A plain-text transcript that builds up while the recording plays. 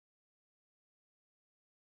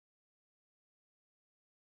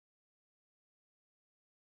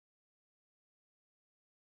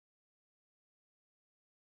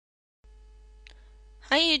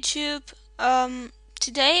Hi YouTube.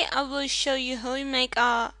 Today I will show you how you make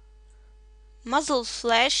a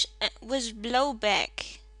Muzzleflash with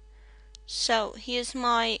Blowback. So here's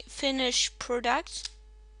my finished product,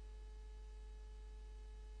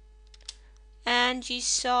 and you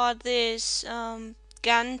saw this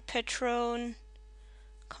gun patron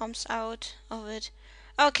comes out of it.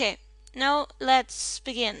 Okay, now let's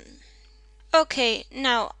begin. Okay,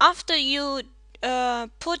 now after you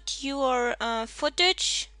put your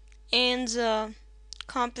footage in the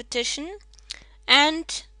competition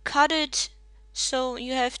and cut it so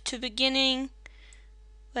you have to beginning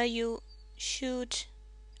where you shoot,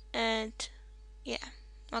 and yeah,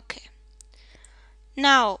 okay.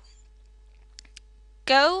 Now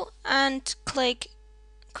go and click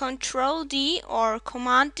Ctrl D or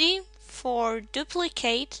Command D for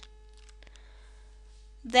duplicate,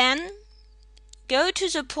 then go to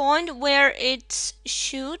the point where it's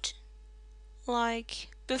shoot, like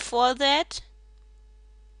before that,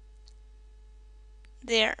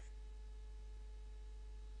 there,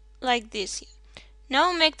 like this.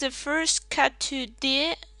 Now make the first cut to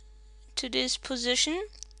this position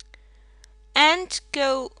and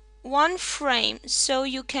go one frame so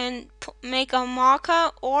you can make a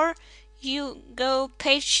marker, or you go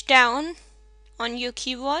page down on your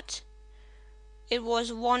keyboard. It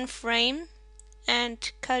was one frame,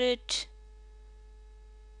 and cut it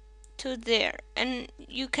to there, and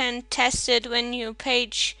you can test it when you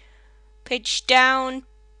page down,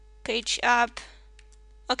 page up.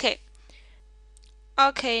 Okay,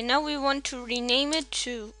 now we want to rename it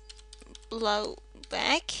to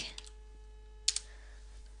Blowback.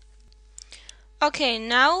 Okay,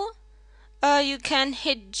 now you can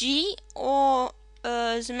hit G or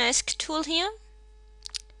the mask tool here.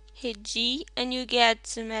 Hit G and you get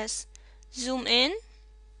the mask. Zoom in.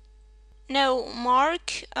 Now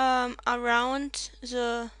mark around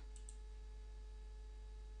the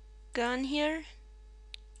gun here,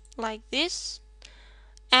 like this,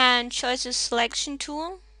 and choose the selection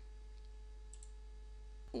tool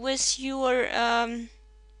with your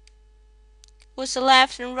with the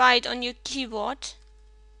left and right on your keyboard.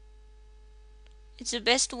 It's the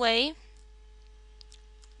best way,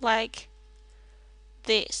 like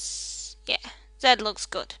this. Yeah, that looks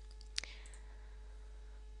good.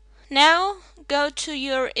 Now go to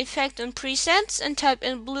your effect and presets and type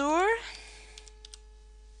in blur.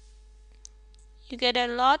 You get a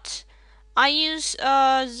lot. I use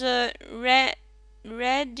the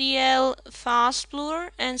radial fast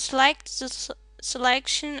blur and select the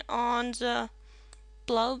selection on the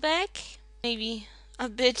blowback, maybe a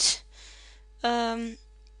bit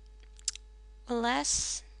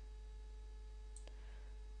less.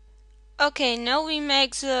 Okay, now we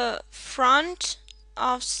make the front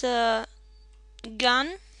of the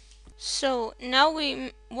gun. So now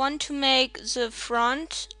we want to make the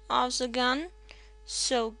front of the gun.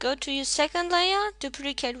 So go to your second layer,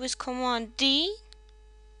 duplicate with Command D,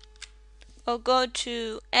 or go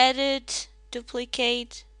to Edit,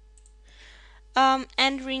 Duplicate,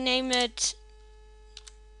 and rename it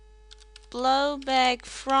Blowback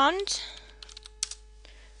Front,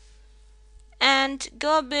 and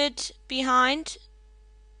go a bit behind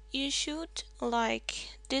you shoot,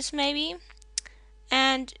 like this maybe,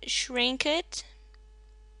 and shrink it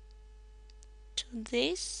to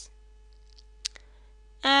this,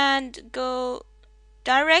 and go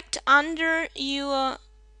direct under your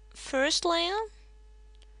first layer.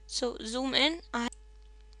 So zoom in.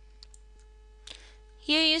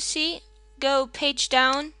 Here you see, go page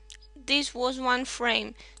down. This was one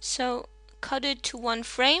frame, so cut it to one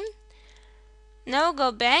frame. Now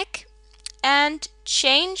go back and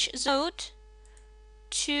change the mode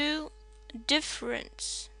to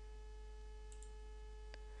difference.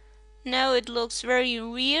 Now it looks very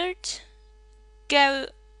weird. Go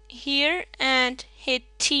here and hit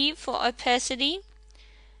T for opacity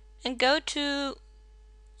and go to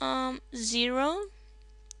 0.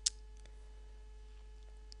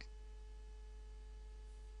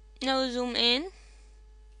 Now zoom in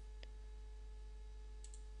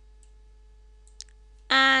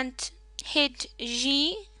and hit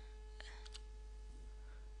G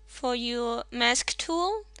for your mask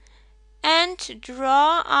tool and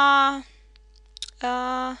draw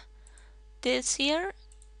this here.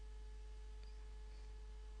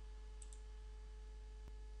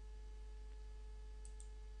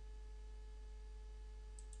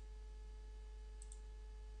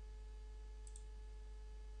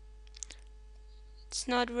 It's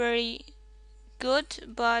not very good,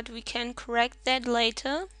 but we can correct that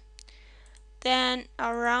later. Then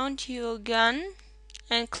around your gun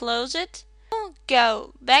and close it.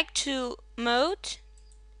 Go back to mode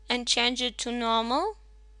and change it to normal.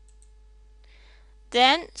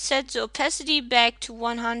 Then set the opacity back to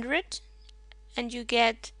 100 and you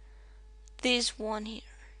get this one here.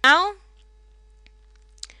 Now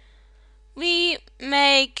we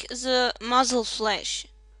make the Muzzleflash.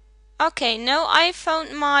 Okay, now I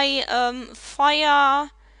found my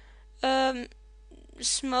fire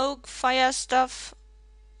smoke fire stuff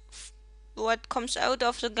what comes out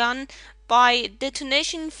of the gun by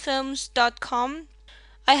detonationfilms.com.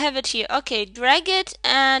 I have it here. Okay, drag it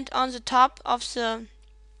and on the top of the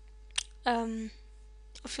of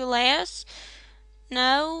your layers.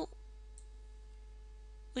 Now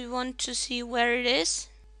we want to see where it is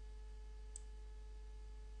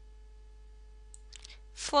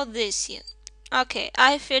for this here. Okay,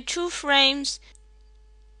 I have here 2 frames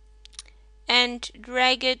and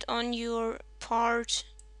drag it on your part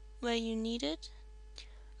where you need it.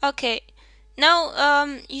 Okay, now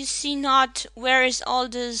you see not where is all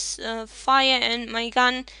this fire in my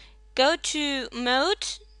gun. Go to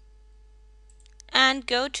mode and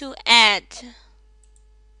go to add.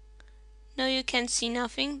 Now you can see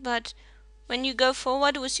nothing, but when you go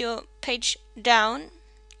forward with your page down,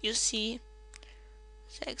 you see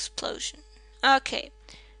the explosion. Okay,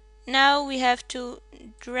 now we have to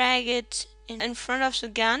drag it in front of the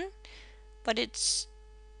gun, but it's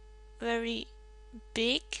very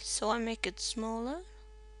big, so I make it smaller.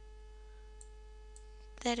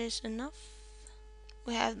 That is enough.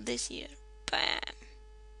 We have this here. Bam.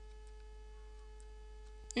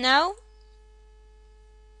 Now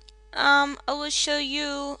I will show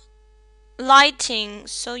you lighting,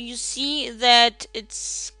 so you see that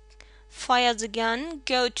it's fire the gun.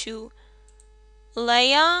 Go to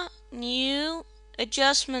layer, new,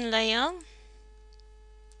 adjustment layer.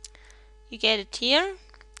 You get it here.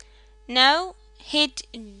 Now hit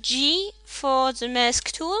G for the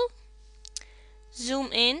mask tool,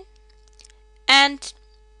 zoom in, and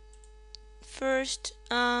first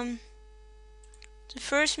the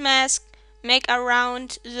first mask make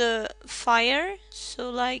around the fire, so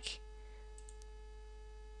like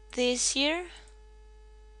this here,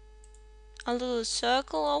 a little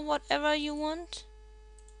circle or whatever you want.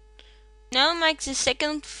 Now make the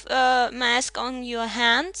second mask on your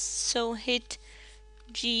hands, so hit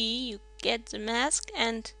G, you get the mask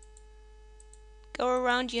and go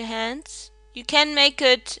around your hands. You can make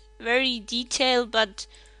it very detailed, but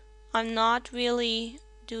I'm not really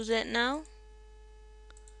do that now.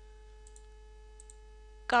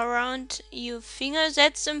 Go around your fingers,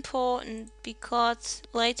 that's important because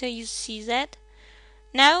later you see that.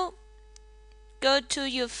 Now go to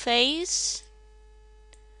your face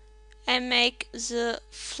and make the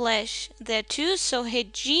flash there too, so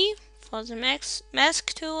hit G for the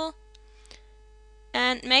mask tool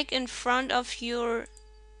and make in front of your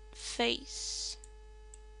face.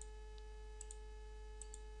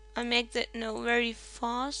 I make that now very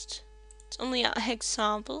fast, it's only an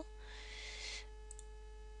example.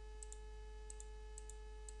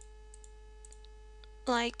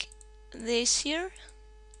 Like this here.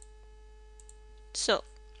 So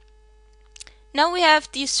now we have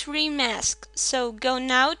these 3 masks, so go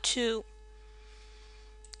now to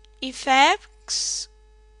effects,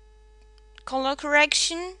 color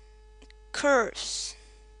correction, curves.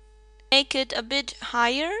 Make it a bit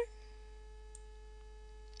higher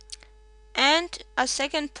and a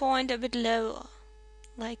second point a bit lower,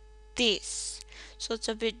 like this, so it's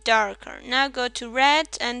a bit darker. Now go to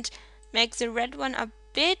red and make the red one a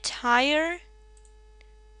bit higher,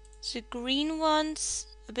 the green ones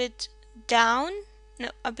a bit down, no,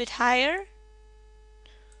 a bit higher,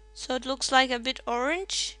 so it looks like a bit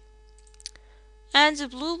orange, and the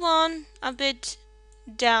blue one a bit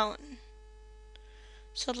down,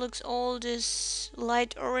 so it looks all this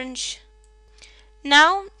light orange.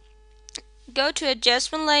 Now go to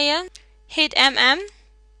adjustment layer, hit MM,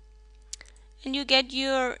 and you get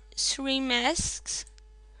your 3 masks.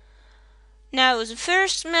 Now the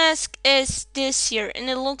first mask is this here and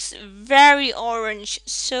it looks very orange,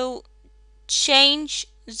 so change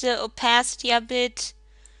the opacity a bit,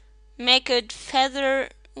 make it feather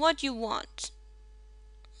what you want.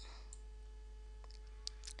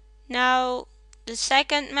 Now the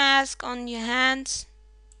second mask on your hands,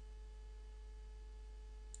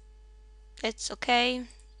 it's okay.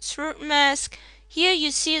 Third mask, here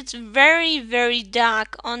you see it's very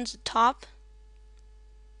dark on the top.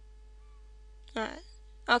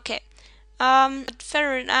 Okay,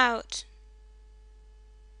 feather it out.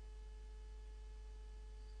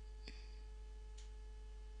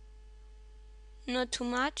 Not too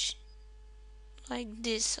much, like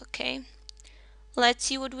this. Okay, let's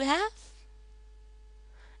see what we have.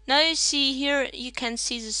 Now you see here, you can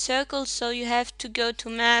see the circle, so you have to go to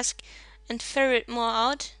mask and ferret it more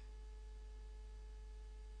out.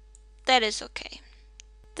 That is okay.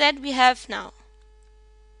 That we have now.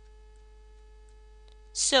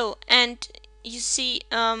 So, and you see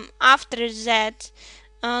after that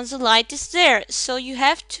the light is there, so you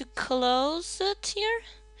have to close it here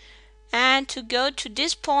and to go to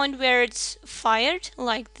this point where it's fired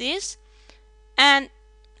like this and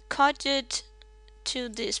cut it to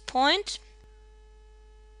this point.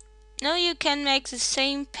 Now you can make the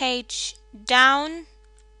same page down.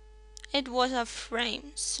 It was a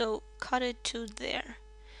frame, so cut it to there.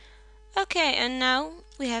 Okay, and now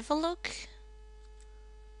we have a look.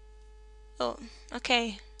 Oh,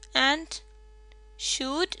 okay, and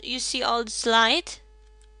shoot, you see all this light.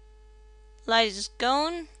 Light is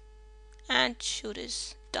gone, and shoot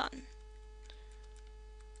is done.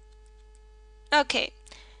 Okay,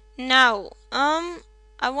 now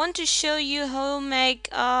I want to show you how to make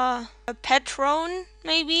a patron,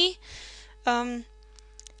 maybe.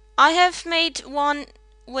 I have made one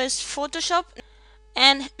with Photoshop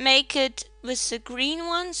and make it with the green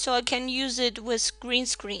one, so I can use it with green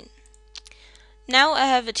screen. Now I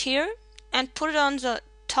have it here and put it on the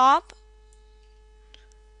top,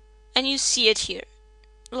 and you see it here.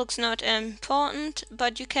 Looks not important,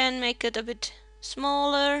 but you can make it a bit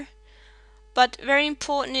smaller. But very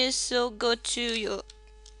important is, so go to your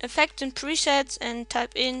effect and presets and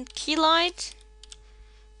type in key light.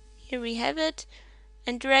 Here we have it,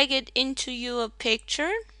 and drag it into your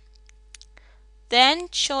picture. Then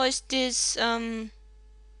choose this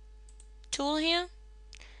tool here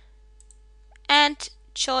and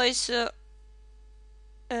choose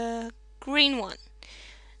a green one.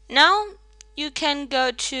 Now you can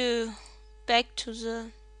go to back to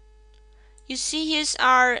the, you see here's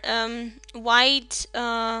our white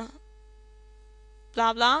blah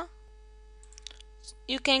blah.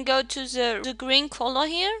 You can go to the green color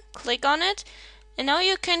here, click on it, and now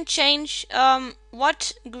you can change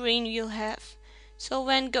what green you have. So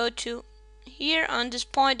when go to here on this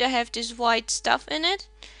point, I have this white stuff in it,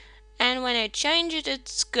 and when I change it,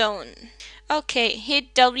 it's gone. Okay,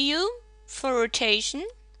 hit W for rotation.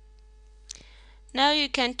 Now you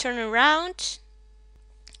can turn around,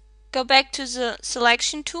 go back to the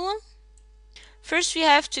selection tool. First we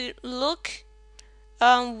have to look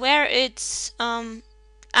where it's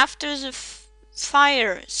after the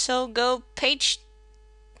fire, so go page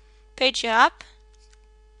up.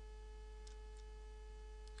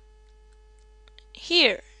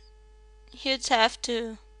 Here you'd have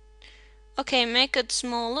to, okay, make it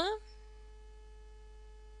smaller,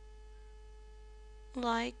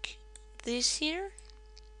 like this here.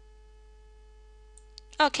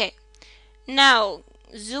 Okay, now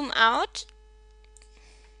zoom out,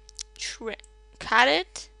 cut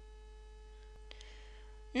it.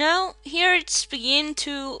 Now here it's begin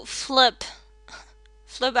to flip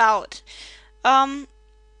out.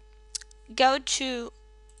 Go to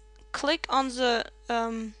click on the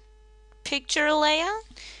picture layer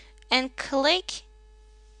and click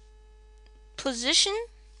position,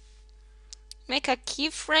 make a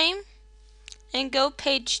keyframe, and go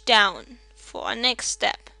page down for a next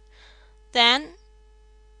step. Then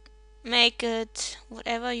make it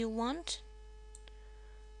whatever you want.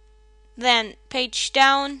 Then page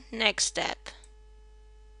down, next step.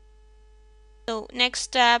 So next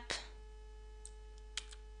step,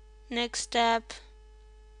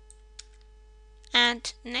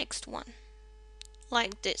 and next one,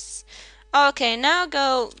 like this. Okay, now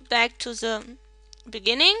go back to the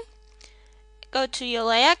beginning. Go to your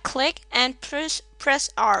layer, click, and press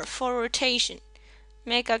R for rotation.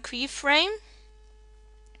 Make a keyframe.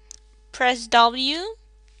 Press W.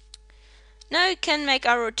 Now you can make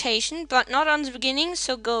a rotation, but not on the beginning,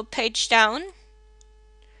 so go page down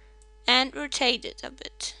and rotate it a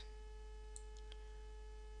bit.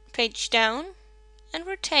 Page down and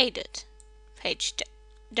rotate it. Page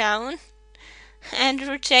down and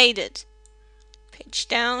rotate it. Page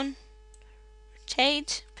down,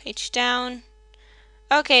 rotate, page down.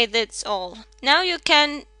 Okay, that's all. Now you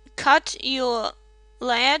can cut your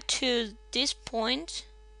layer to this point.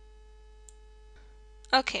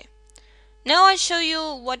 Okay, now I show you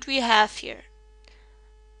what we have here.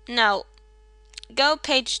 Now go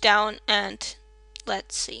page down and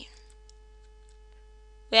let's see.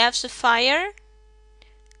 We have the fire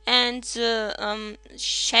and the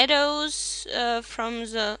shadows from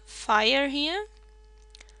the fire here.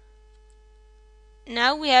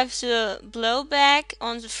 Now we have the blowback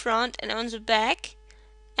on the front and on the back,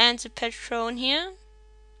 and the patron here,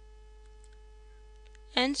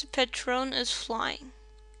 and the patron is flying.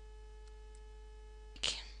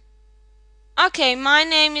 Okay, my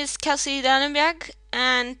name is CathyDirector,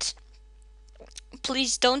 and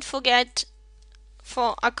please don't forget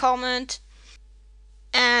for a comment.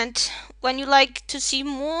 And when you like to see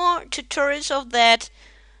more tutorials of that,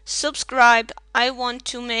 subscribe. I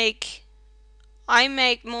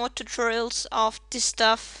make more tutorials of this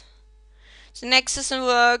stuff. The next doesn't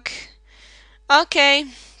work. Okay,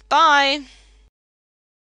 bye.